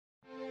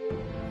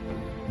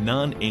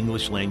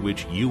non-English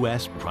language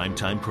U.S.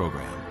 primetime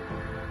program.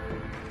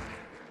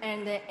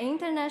 And the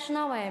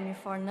International Emmy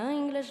for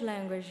Non-English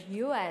Language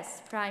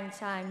U.S.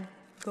 Primetime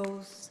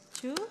goes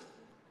to...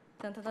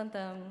 Dun, dun, dun,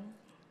 dun.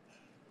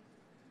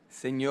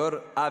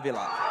 Señor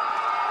Ávila.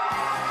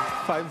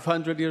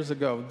 500 years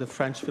ago, the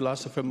French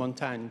philosopher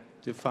Montaigne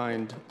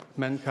defined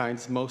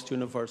mankind's most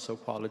universal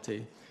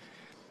quality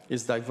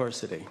is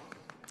diversity.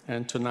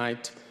 And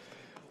tonight,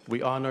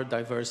 we honor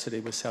diversity,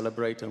 we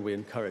celebrate, and we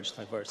encourage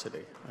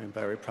diversity. I'm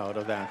very proud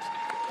of that.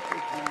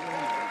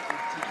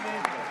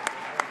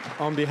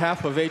 On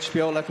behalf of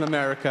HBO Latin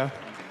America,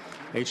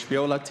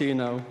 HBO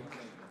Latino,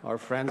 our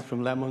friends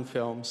from Lemon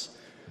Films,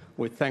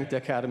 we thank the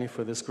Academy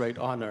for this great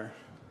honor.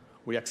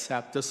 We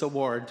accept this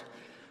award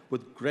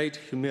with great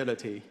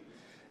humility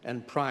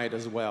and pride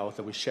as well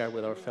that we share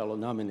with our fellow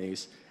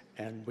nominees,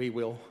 and we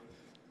will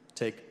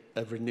take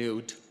a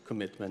renewed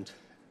commitment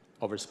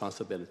of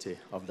responsibility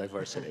of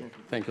diversity.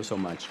 Thank you so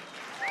much.